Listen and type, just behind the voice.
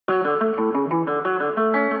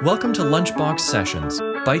Welcome to Lunchbox Sessions,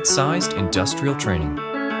 bite-sized industrial training.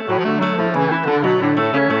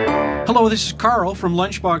 Hello, this is Carl from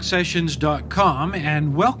lunchboxsessions.com,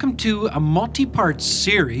 and welcome to a multi-part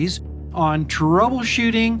series on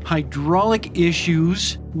troubleshooting hydraulic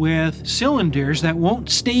issues with cylinders that won't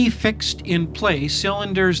stay fixed in place,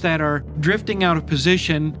 cylinders that are drifting out of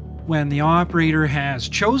position when the operator has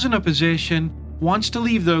chosen a position, wants to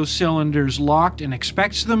leave those cylinders locked and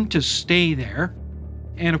expects them to stay there.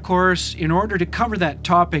 And of course, in order to cover that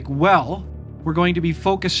topic well, we're going to be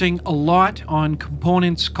focusing a lot on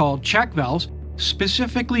components called check valves,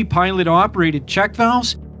 specifically pilot-operated check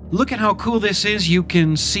valves. Look at how cool this is. You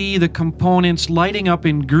can see the components lighting up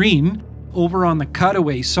in green over on the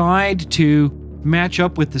cutaway side to match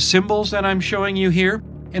up with the symbols that I'm showing you here.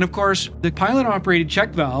 And of course, the pilot-operated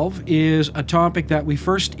check valve is a topic that we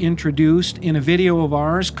first introduced in a video of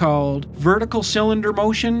ours called Vertical Cylinder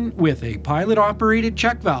Motion with a Pilot-Operated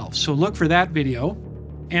Check Valve. So look for that video.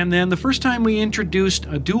 And then the first time we introduced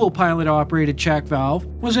a dual pilot-operated check valve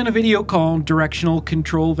was in a video called Directional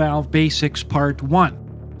Control Valve Basics Part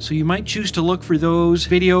 1. So you might choose to look for those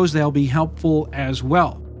videos. They'll be helpful as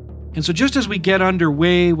well. And so just as we get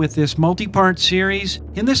underway with this multi-part series,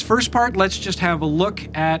 in this first part, let's just have a look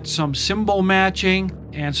at some symbol matching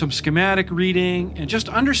and some schematic reading and just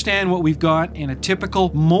understand what we've got in a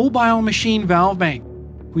typical mobile machine valve bank.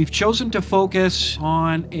 We've chosen to focus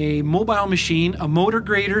on a mobile machine, a motor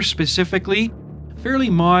grader specifically, fairly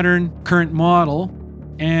modern current model.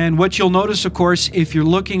 And what you'll notice, of course, if you're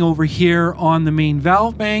looking over here on the main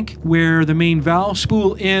valve bank, where the main valve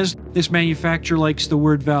spool is, this manufacturer likes the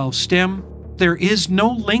word valve stem. There is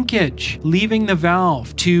no linkage leaving the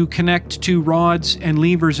valve to connect to rods and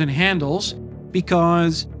levers and handles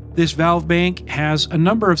because this valve bank has a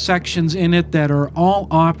number of sections in it that are all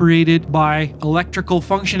operated by electrical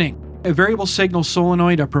functioning. A variable signal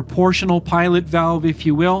solenoid, a proportional pilot valve, if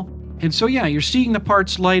you will. And so yeah, you're seeing the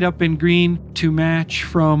parts light up in green to match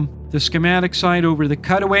from the schematic side over the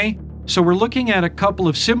cutaway. So we're looking at a couple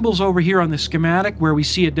of symbols over here on the schematic where we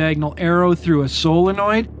see a diagonal arrow through a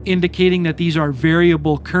solenoid, indicating that these are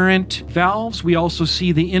variable current valves. We also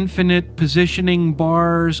see the infinite positioning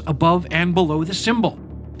bars above and below the symbol.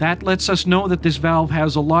 That lets us know that this valve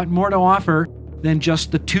has a lot more to offer than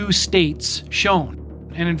just the two states shown.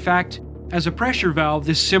 And in fact, as a pressure valve,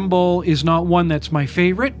 this symbol is not one that's my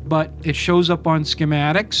favorite, but it shows up on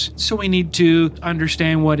schematics, so we need to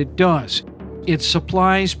understand what it does. It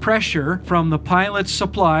supplies pressure from the pilot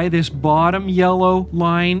supply, this bottom yellow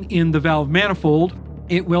line in the valve manifold.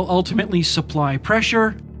 It will ultimately supply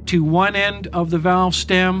pressure to one end of the valve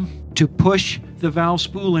stem to push the valve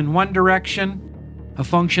spool in one direction, a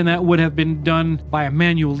function that would have been done by a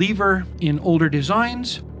manual lever in older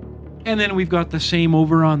designs. And then we've got the same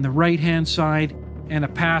over on the right-hand side and a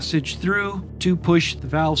passage through to push the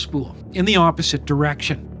valve spool in the opposite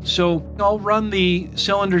direction. So I'll run the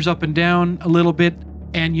cylinders up and down a little bit.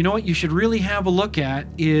 And you know what you should really have a look at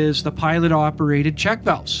is the pilot-operated check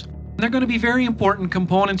valves. They're going to be very important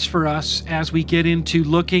components for us as we get into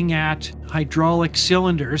looking at hydraulic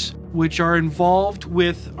cylinders, which are involved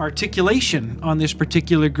with articulation on this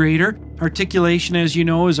particular grader. Articulation, as you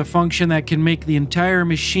know, is a function that can make the entire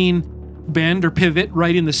machine bend or pivot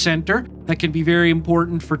right in the center. That can be very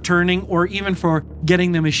important for turning or even for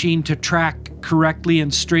getting the machine to track correctly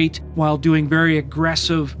and straight while doing very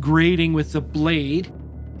aggressive grading with the blade.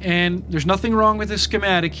 And there's nothing wrong with the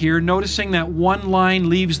schematic here, noticing that one line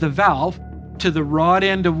leaves the valve to the rod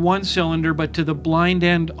end of one cylinder, but to the blind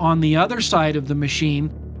end on the other side of the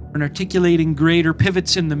machine. An articulating grader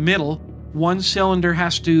pivots in the middle. One cylinder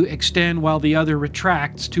has to extend while the other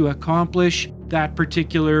retracts to accomplish that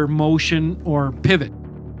particular motion or pivot.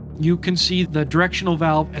 You can see the directional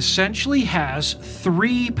valve essentially has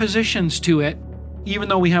three positions to it, even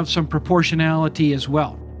though we have some proportionality as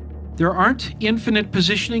well. There aren't infinite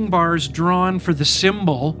positioning bars drawn for the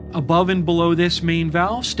symbol above and below this main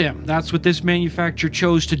valve stem. That's what this manufacturer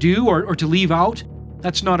chose to do or to leave out.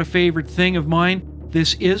 That's not a favorite thing of mine.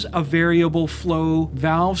 This is a variable flow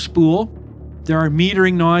valve spool. There are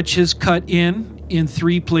metering notches cut in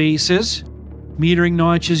three places. Metering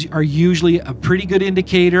notches are usually a pretty good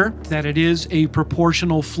indicator that it is a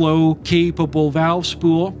proportional flow capable valve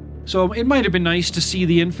spool. So it might have been nice to see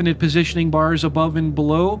the infinite positioning bars above and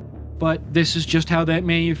below, but this is just how that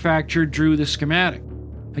manufacturer drew the schematic.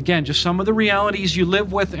 Again, just some of the realities you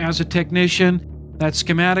live with as a technician, that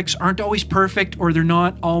schematics aren't always perfect or they're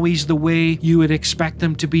not always the way you would expect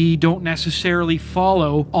them to be, don't necessarily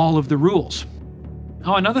follow all of the rules.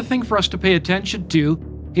 Now, another thing for us to pay attention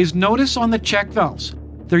to is notice on the check valves,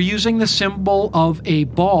 they're using the symbol of a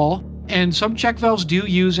ball And some check valves do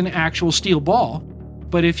use an actual steel ball.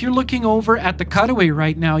 But if you're looking over at the cutaway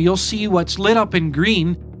right now, you'll see what's lit up in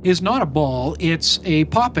green is not a ball, it's a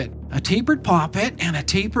poppet. A tapered poppet and a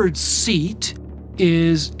tapered seat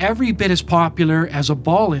is every bit as popular as a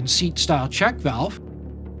ball and seat style check valve.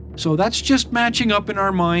 So that's just matching up in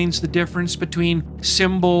our minds the difference between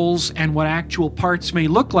symbols and what actual parts may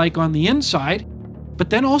look like on the inside. But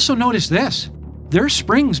then also notice this. There are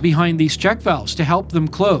springs behind these check valves to help them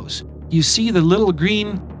close. You see the little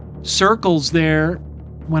green circles there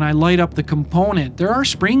when I light up the component. There are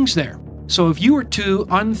springs there. So if you were to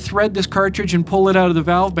unthread this cartridge and pull it out of the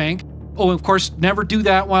valve bank, of course, never do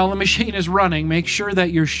that while the machine is running. Make sure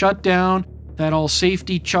that you're shut down, that all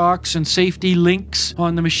safety chocks and safety links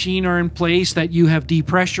on the machine are in place, that you have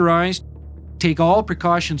depressurized. Take all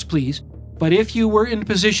precautions, please. But if you were in a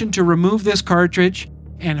position to remove this cartridge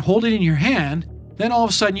and hold it in your hand, then all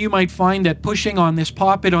of a sudden you might find that pushing on this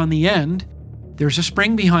poppet on the end, there's a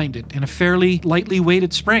spring behind it, and a fairly lightly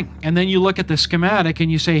weighted spring. And then you look at the schematic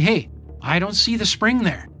and you say, hey, I don't see the spring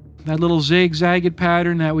there. That little zigzagged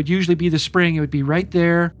pattern, that would usually be the spring. It would be right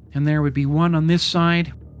there, and there would be one on this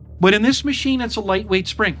side. But in this machine, it's a lightweight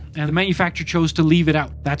spring, and the manufacturer chose to leave it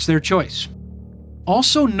out. That's their choice.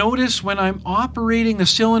 Also notice when I'm operating the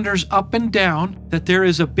cylinders up and down that there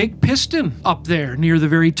is a big piston up there near the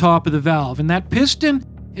very top of the valve, and that piston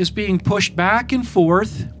is being pushed back and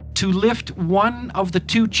forth to lift one of the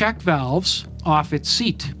two check valves off its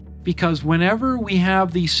seat. Because whenever we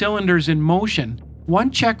have these cylinders in motion,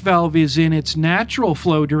 one check valve is in its natural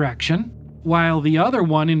flow direction, while the other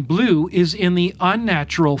one in blue is in the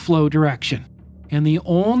unnatural flow direction. And the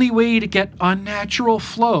only way to get unnatural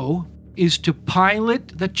flow is to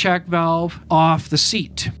pilot the check valve off the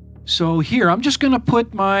seat. So here, I'm just going to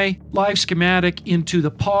put my live schematic into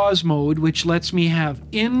the pause mode, which lets me have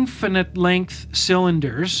infinite length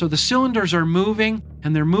cylinders. So the cylinders are moving,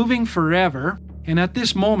 and they're moving forever. And at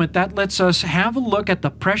this moment, that lets us have a look at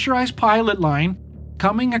the pressurized pilot line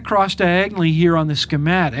coming across diagonally here on the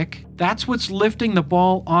schematic. That's what's lifting the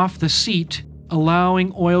ball off the seat,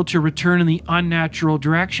 allowing oil to return in the unnatural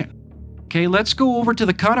direction. Okay, let's go over to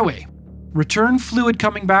the cutaway. Return fluid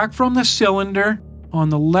coming back from the cylinder on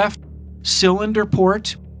the left cylinder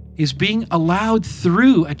port is being allowed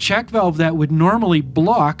through a check valve that would normally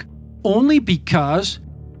block, only because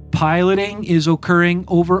piloting is occurring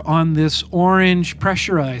over on this orange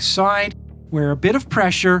pressurized side, where a bit of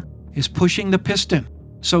pressure is pushing the piston.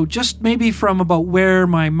 So just maybe from about where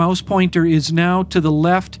my mouse pointer is now to the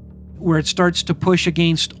left, where it starts to push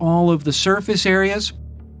against all of the surface areas,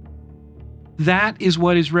 that is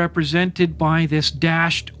what is represented by this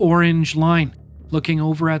dashed orange line. Looking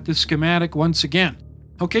over at the schematic once again.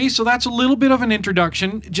 Okay, so that's a little bit of an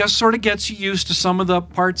introduction. Just sort of gets you used to some of the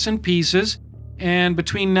parts and pieces. And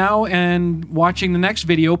between now and watching the next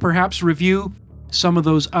video, perhaps review some of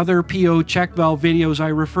those other PO check valve videos I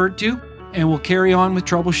referred to. And we'll carry on with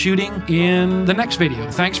troubleshooting in the next video.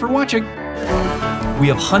 Thanks for watching. We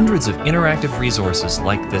have hundreds of interactive resources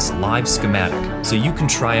like this live schematic, so you can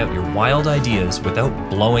try out your wild ideas without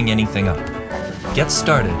blowing anything up. Get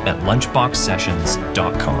started at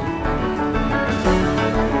lunchboxsessions.com.